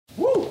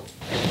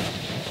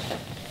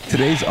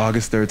Today's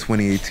August 3rd,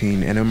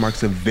 2018, and it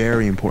marks a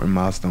very important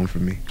milestone for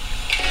me.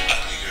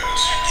 Ugly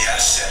girls. Yeah, I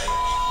said it.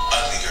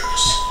 Ugly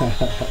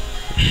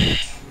girls.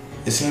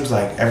 It seems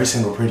like every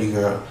single pretty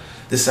girl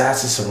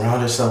decides to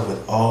surround herself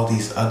with all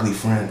these ugly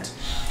friends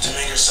to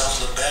make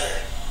herself look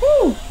better.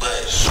 Woo.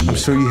 But I'm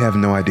sure you have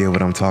no idea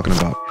what I'm talking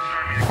about.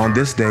 On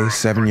this day,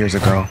 7 years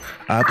ago,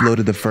 I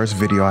uploaded the first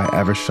video I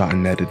ever shot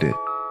and edited.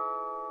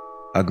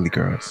 Ugly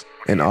Girls.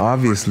 And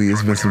obviously,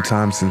 it's been some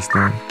time since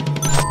then.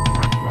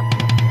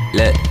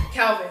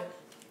 Calvin.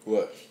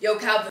 What? Yo,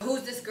 Calvin,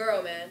 who's this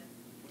girl, man?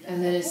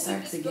 And then it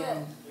starts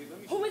again.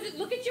 Who is it?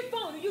 Look at your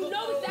phone. You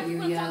know exactly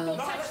what I'm talking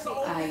about.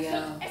 Don't touch me. I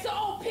yell. It's an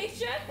old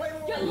picture.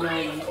 You're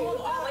lying to me. You're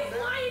always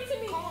lying to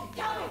me.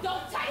 Calvin,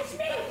 don't touch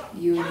me.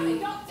 Calvin,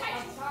 don't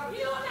touch me. You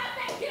know I'm not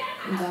back. Get out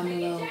of my house. Down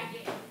below.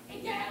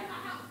 And get out of my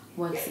house.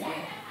 Once again.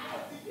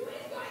 You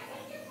ain't going to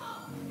take your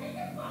phone. Take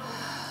your phone.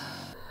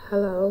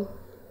 Hello.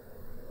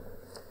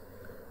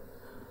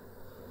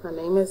 My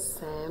name is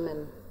Sam,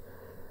 and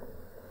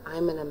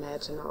I'm an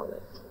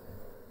Imaginolic.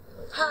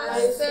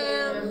 Hi,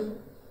 Sam.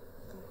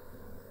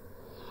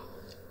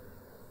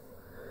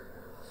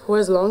 For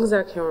as long as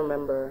I can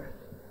remember,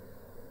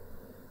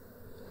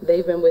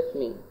 they've been with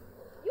me.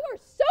 You are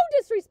so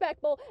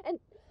disrespectful, and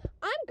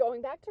I'm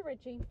going back to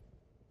Richie.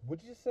 What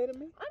did you say to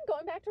me? I'm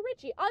going back to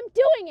Richie. I'm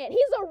doing it.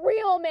 He's a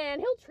real man.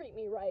 He'll treat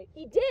me right.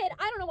 He did.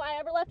 I don't know why I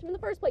ever left him in the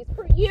first place.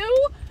 For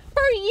you,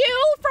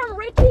 from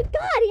Richie.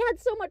 God, he had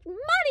so much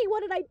money.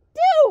 What did I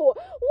do? Why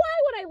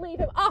would I leave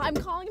him? Oh, I'm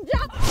calling him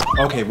down.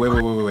 Okay,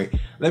 wait.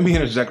 Let me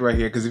interject right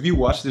here, because if you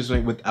watch this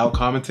without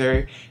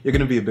commentary, you're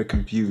gonna be a bit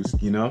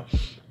confused, you know?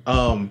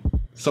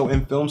 So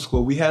in film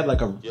school, we had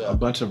like a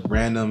bunch of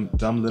random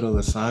dumb little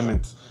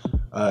assignments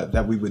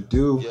that we would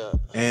do,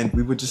 and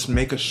we would just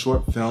make a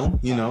short film,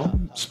 you know,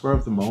 spur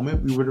of the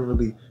moment. We wouldn't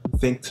really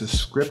think to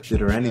script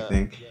it or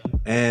anything,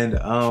 and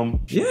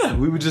yeah,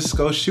 we would just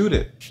go shoot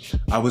it.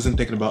 I wasn't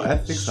thinking about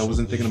ethics. I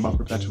wasn't thinking about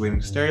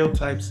perpetuating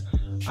stereotypes.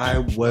 I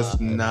was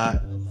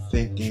not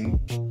thinking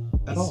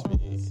at all.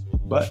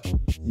 But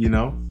you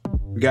know,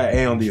 we got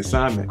A on the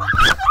assignment.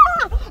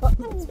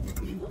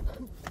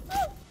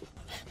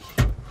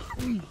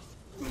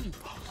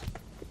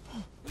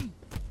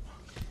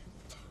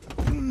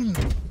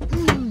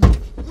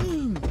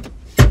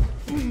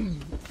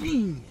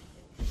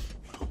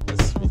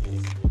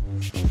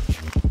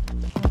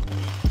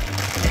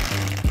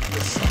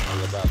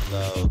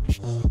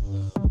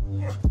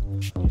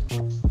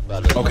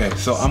 Okay,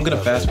 so I'm gonna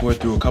fast forward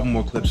through a couple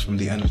more clips from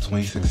the end of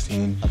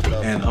 2016,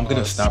 and I'm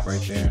gonna stop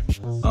right there,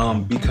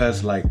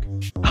 because like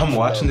I'm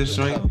watching this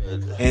joint,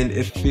 and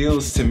it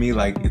feels to me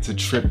like it's a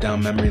trip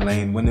down memory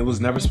lane when it was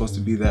never supposed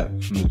to be that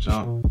from the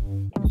jump.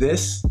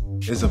 This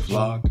is a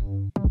vlog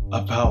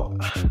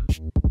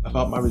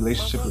about my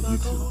relationship with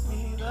YouTube.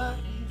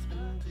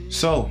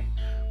 So,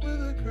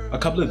 a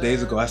couple of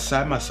days ago, I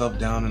sat myself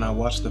down and I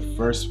watched the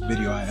first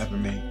video I ever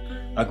made,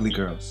 Ugly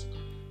Girls.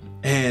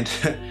 And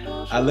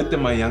I looked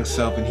at my young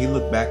self, and he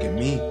looked back at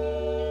me,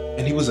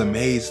 and he was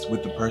amazed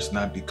with the person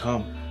I'd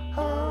become.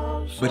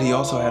 But he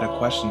also had a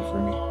question for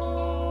me,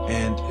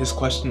 and his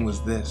question was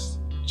this: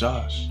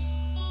 Josh.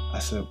 I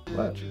said,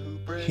 what?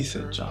 He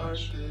said,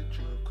 Josh,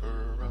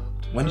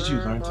 when did you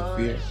learn to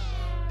fear?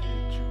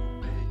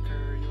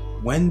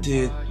 When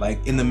did,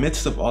 like, in the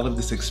midst of all of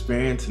this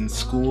experience in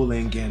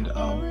schooling and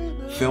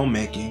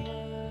filmmaking,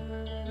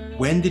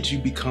 when did you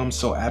become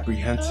so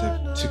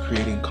apprehensive to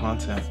creating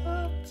content?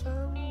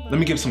 Let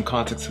me give some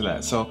context to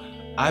that. So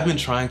I've been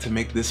trying to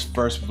make this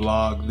first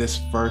vlog, this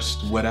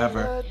first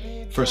whatever,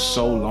 for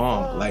so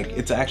long. Like,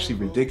 it's actually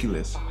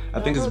ridiculous.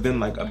 I think it's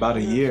been like about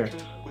a year.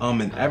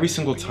 And every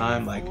single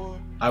time, like,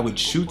 I would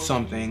shoot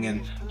something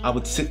and I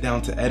would sit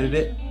down to edit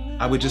it,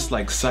 I would just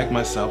like psych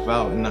myself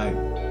out, and I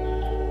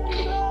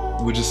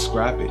would just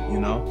scrap it, you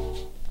know?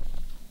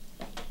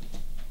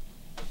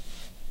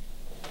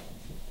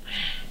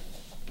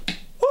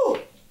 Woo!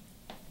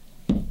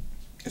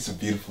 It's a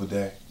beautiful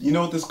day. You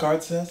know what this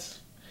card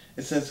says?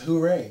 It says,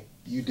 hooray,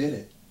 you did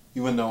it.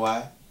 You wanna know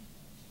why?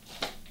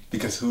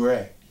 Because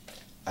hooray,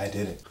 I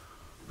did it.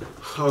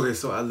 Okay,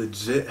 so I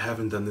legit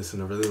haven't done this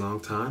in a really long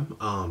time.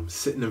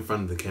 Sitting in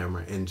front of the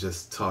camera and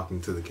just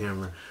talking to the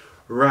camera.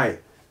 Right,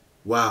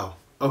 wow.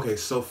 Okay,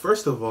 so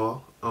first of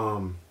all,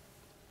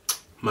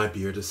 my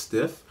beard is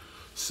stiff,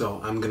 so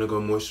I'm gonna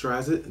go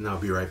moisturize it and I'll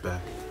be right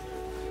back.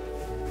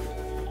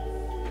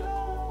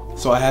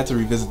 So I had to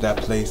revisit that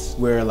place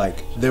where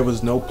like there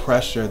was no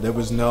pressure, there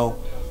was no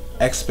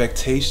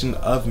expectation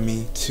of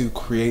me to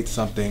create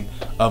something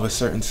of a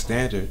certain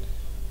standard.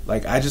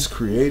 Like, I just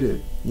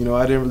created, you know,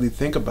 I didn't really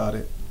think about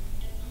it.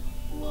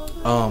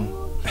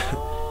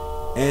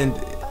 And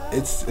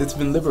it's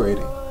been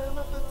liberating.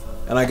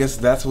 And I guess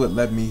that's what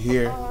led me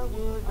here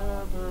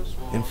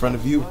in front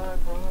of you,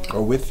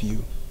 or with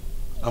you.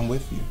 I'm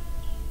with you.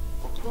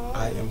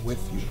 I am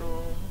with you.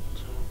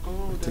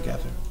 We're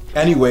together.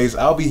 Anyways,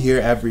 I'll be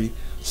here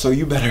so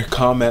you better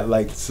comment,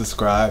 like,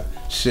 subscribe,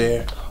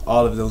 share,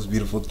 all of those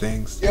beautiful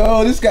things.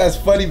 Yo, this guy's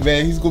funny,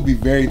 man. He's gonna be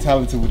very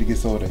talented when he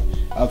gets older.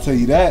 I'll tell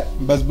you that.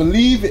 Best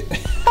believe it.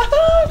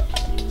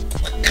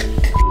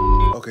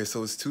 Okay,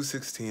 so it's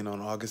 2:16 on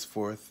August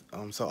 4th.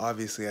 So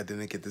obviously I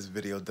didn't get this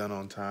video done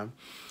on time.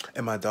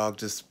 And my dog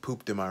just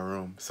pooped in my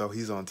room, so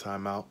he's on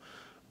timeout.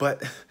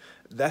 But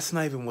that's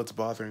not even what's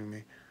bothering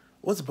me.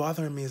 What's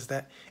bothering me is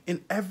that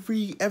in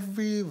every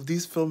of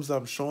these films that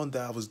I'm showing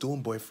that I was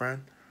doing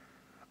boyfriend,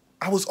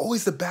 I was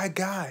always the bad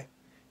guy.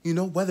 You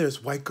know, whether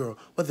it's white girl,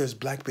 whether it's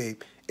black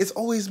babe, it's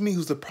always me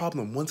who's the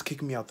problem. One's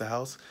kicking me out the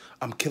house,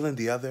 I'm killing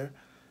the other,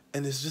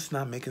 and it's just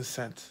not making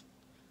sense.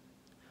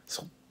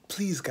 So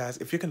please, guys,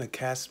 if you're gonna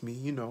cast me,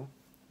 you know,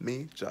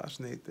 me, Josh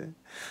Nathan,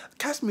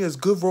 cast me as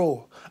good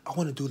role. I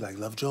want to do like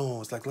Love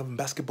Jones, like Love and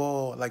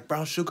Basketball, like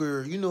Brown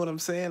Sugar. You know what I'm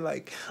saying?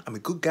 Like, I'm a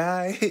good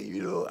guy.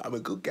 You know, I'm a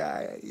good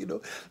guy. You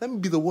know, let me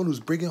be the one who's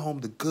bringing home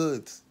the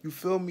goods. You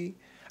feel me?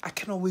 I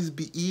can't always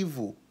be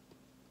evil.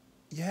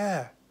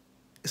 Yeah,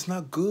 it's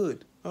not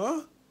good,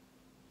 huh?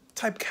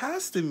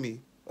 Typecasting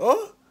me,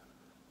 huh?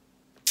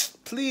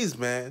 Please,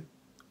 man,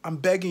 I'm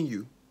begging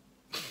you.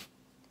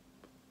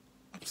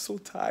 I'm so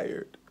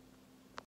tired.